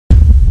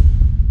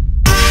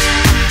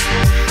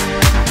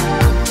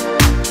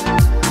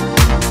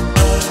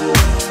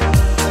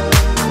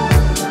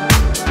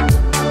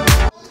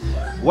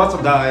What's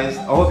up guys?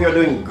 I hope you're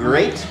doing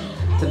great.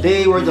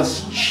 Today we're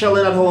just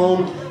chilling at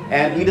home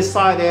and we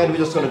decided we're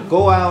just going to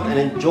go out and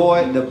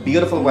enjoy the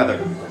beautiful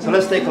weather. So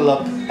let's take a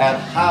look at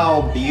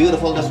how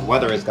beautiful this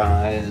weather is,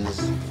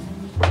 guys.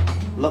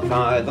 Look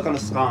guys, look on the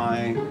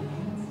sky.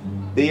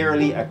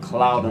 Barely a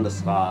cloud in the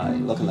sky.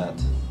 Look at that.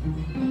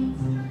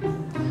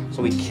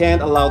 So we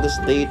can't allow this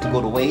day to go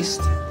to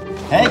waste.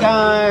 Hey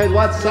guys,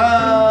 what's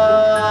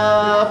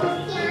up?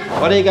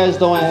 What are you guys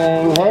doing?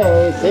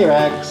 Hey,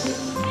 C-Rex.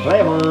 Play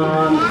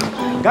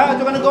on. Guys,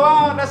 we're gonna go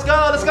out. Let's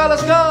go, let's go,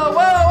 let's go. Whoa,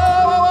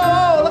 whoa, whoa,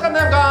 whoa, whoa. Look at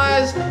them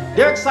guys.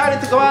 They're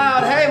excited to go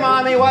out. Hey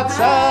mommy, what's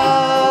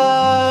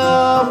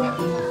up?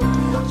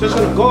 Just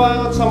gonna go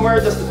out somewhere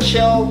just to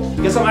chill,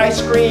 get some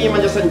ice cream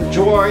and just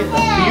enjoy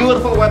the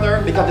beautiful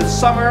weather because it's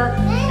summer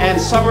and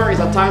summer is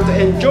a time to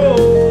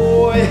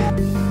enjoy.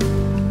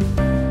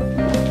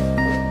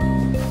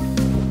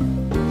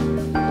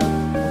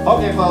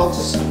 Okay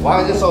folks,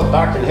 why is it so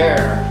dark in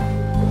here?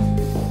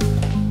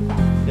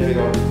 Here we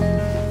go.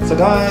 So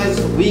guys,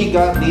 we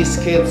got these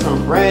kids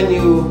some brand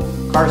new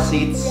car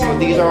seats. So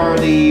these are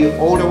the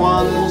older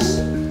ones.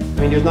 I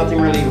mean, there's nothing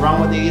really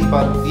wrong with these,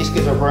 but these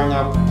kids are growing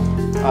up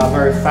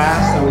very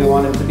fast and we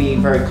want them to be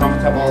very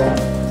comfortable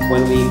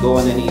when we go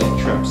on any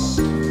trips.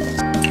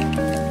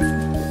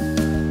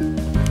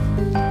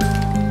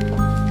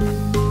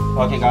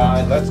 Okay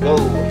guys, let's go.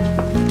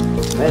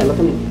 Man, look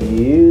at these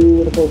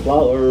beautiful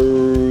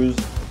flowers.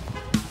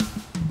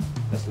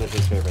 Let's live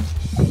his favorite.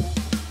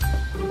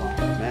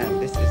 Man,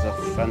 this is a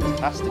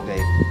fantastic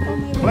day.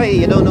 Play,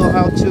 you don't know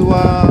how to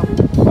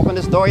open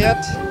this door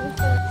yet?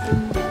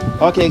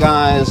 Okay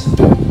guys,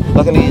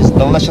 look at these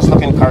delicious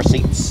looking car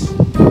seats.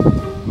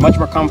 Much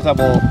more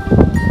comfortable.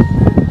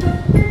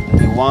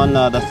 The one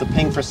that's the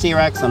pink for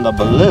C-Rex and the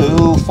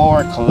blue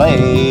for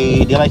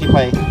Clay. Do you like it,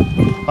 Clay?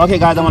 Okay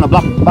guys, I'm gonna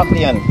block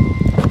the end.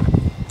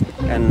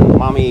 And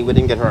mommy, we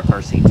didn't get her a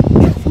car seat.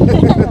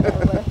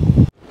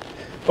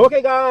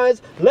 Okay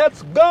guys,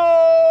 let's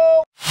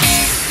go!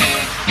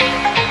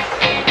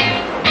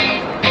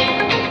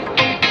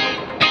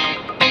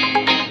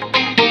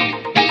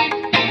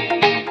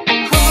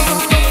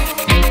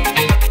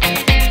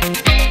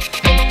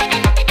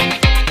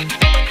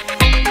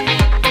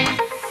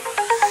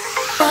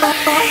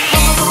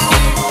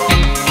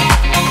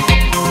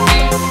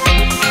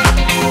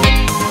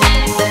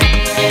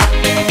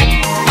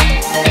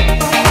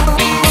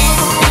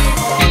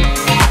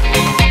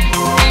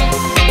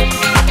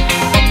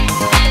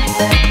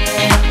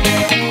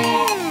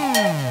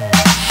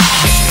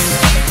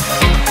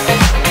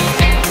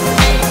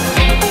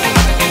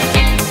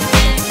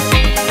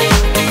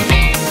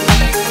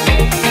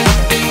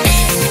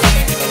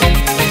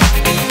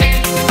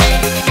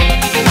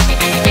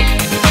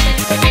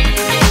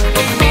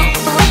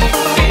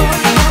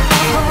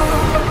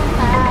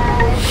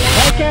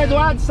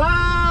 What's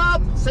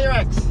up,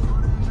 C-Rex?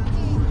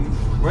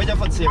 Where'd you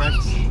put C-Rex?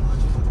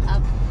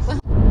 Up.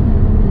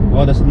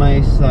 Oh, that's a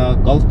nice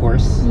golf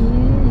course. Yeah.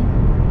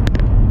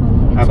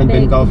 Oh, haven't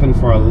been golfing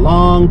for a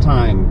long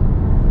time.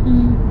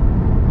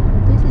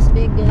 This is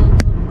big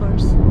golf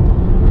course.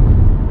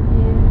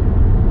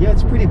 Yeah,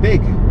 it's pretty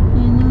big. I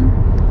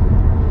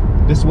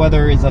know. This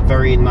weather is a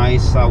very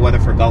nice weather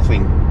for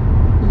golfing.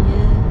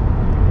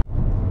 Yeah.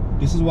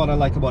 This is what I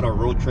like about our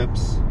road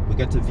trips. We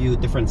get to view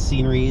different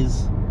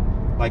sceneries.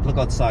 Like, look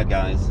outside,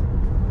 guys.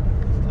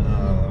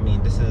 I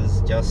mean, this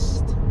is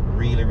just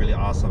really, really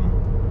awesome.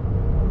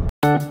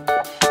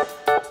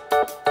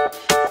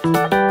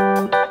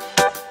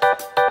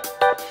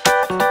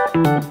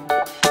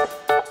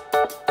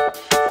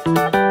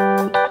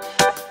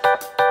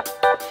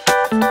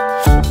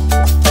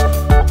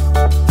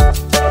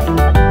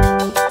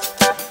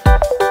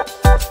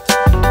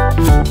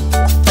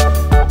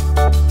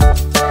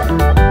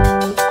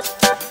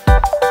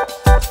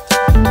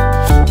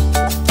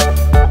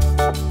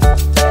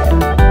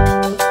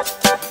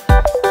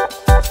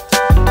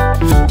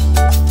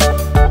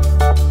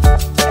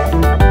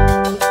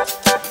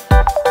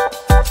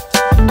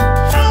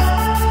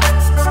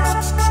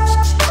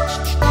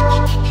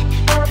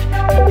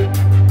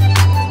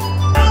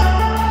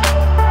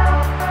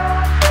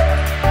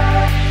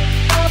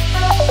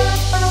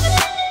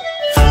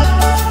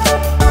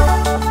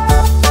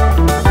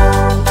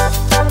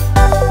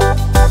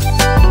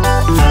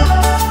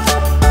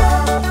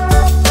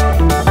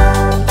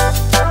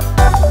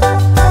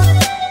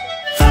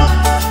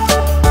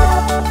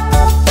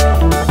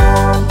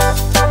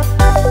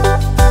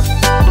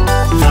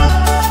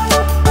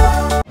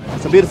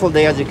 Beautiful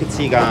day, as you can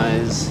see,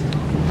 guys.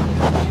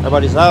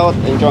 Everybody's out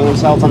enjoying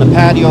themselves on the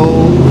patio.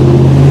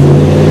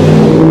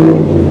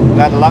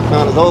 Glad the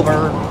lockdown is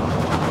over,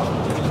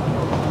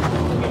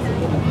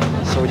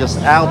 so we're just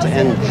out to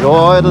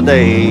enjoy the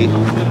day. Ooh,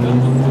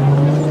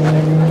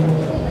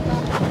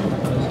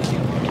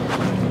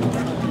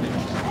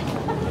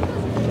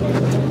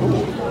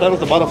 that was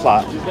the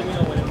butterfly.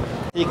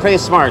 See,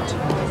 Clay's smart.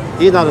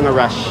 He's not in a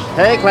rush.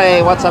 Hey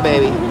Clay, what's up,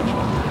 baby?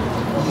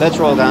 Let's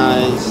roll,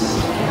 guys.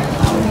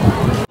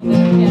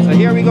 So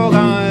here we go,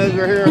 guys.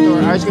 We're here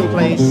at our ice cream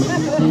place.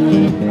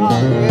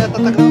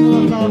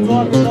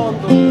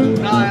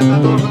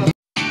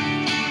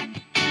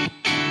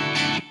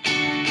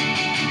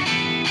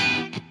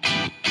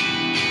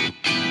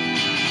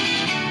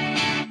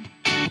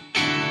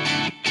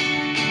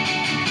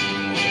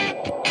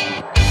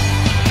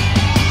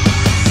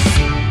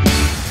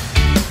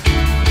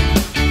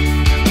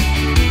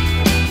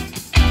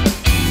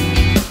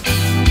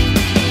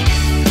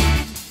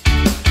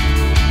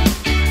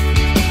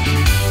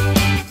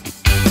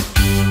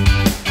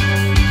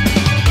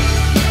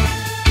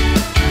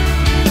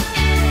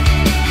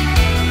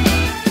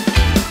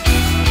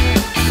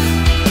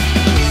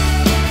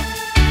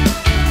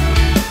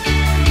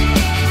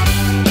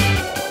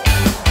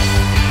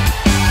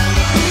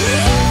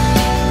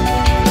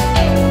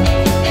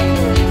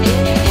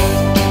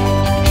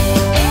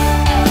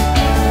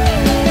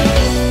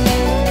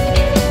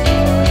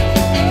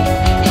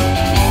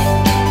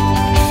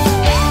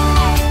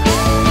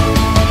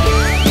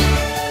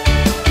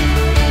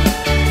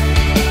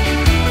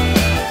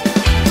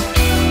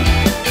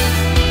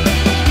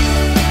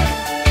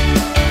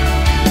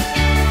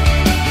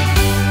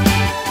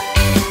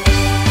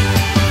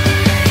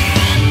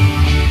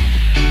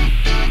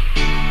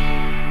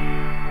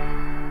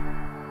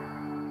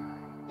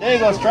 There you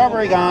go,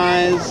 strawberry,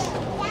 guys.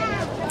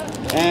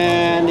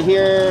 And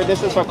here,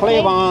 this is for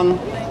Clavon.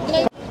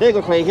 There you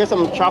go, Clay. Here's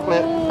some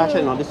chocolate.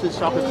 Actually, no, this is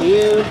chocolate for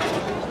you.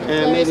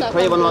 And maybe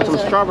Clavon wants some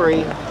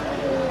strawberry.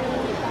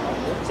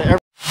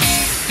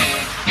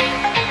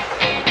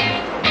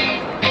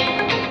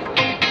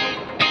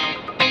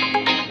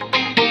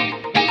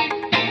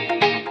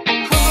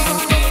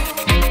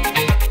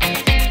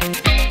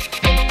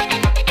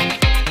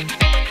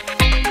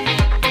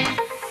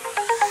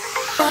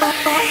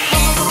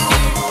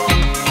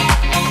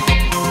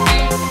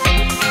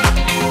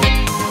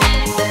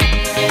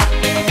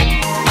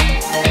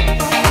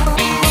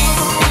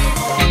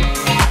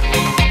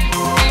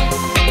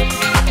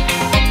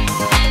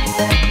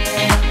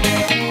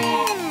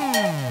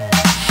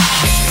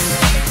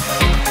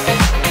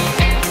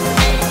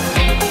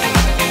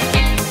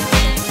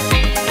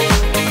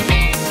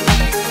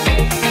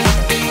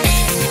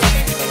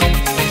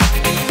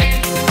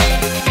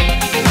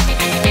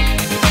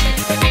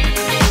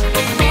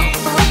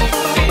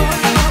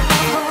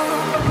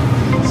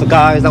 So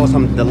guys, that was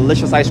some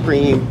delicious ice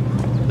cream.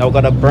 Now we're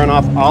gonna burn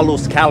off all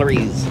those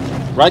calories.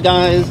 Right,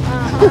 guys?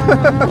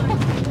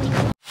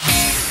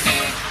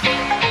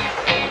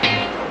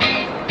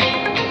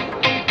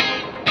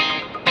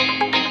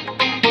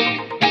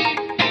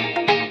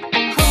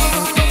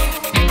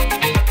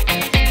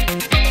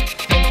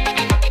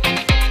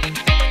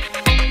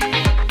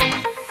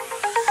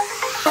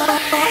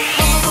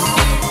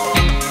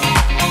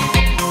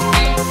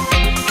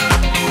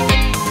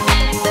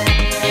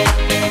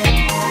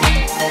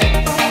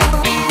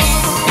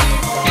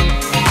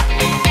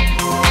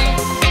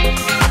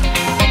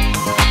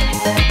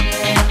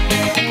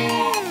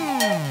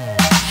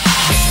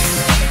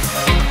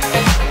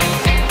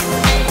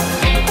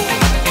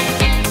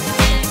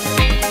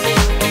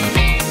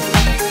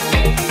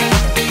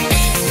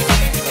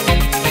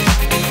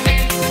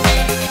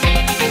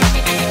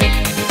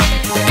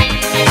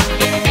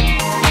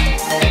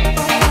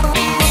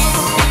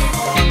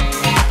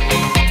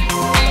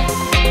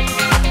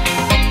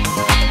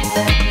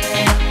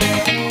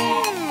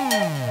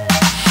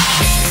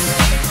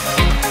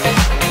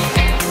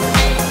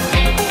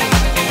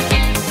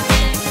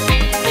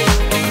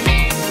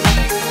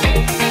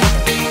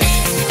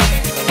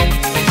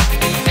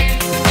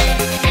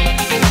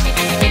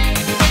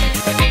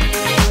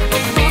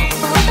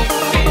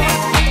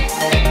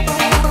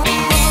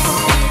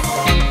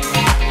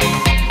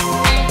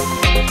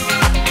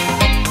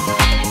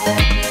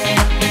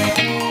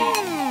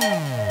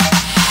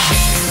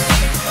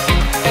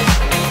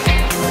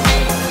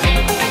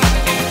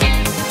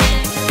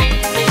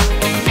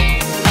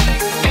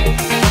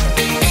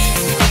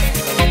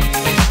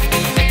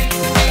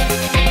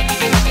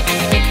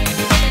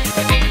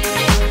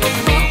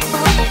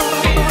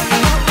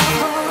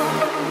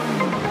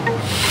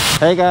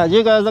 Hey guys,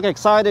 you guys look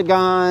excited,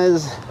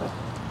 guys.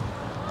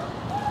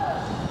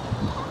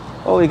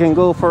 Oh, we can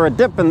go for a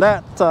dip in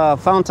that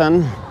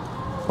fountain.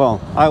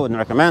 Well, I wouldn't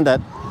recommend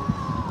it.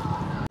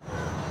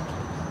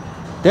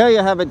 There you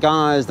have it,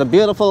 guys, the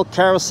beautiful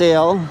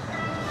carousel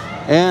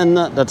in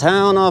the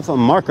town of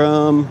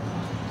Markham.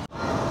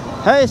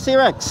 Hey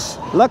C-Rex,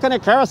 look at the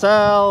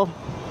carousel.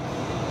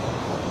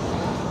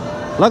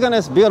 Look at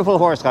this beautiful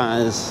horse,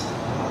 guys.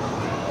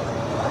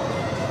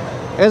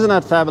 Isn't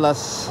that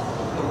fabulous?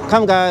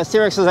 Come guys,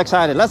 C-Rex is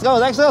excited. Let's go,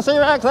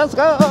 C-Rex, let's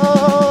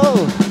go!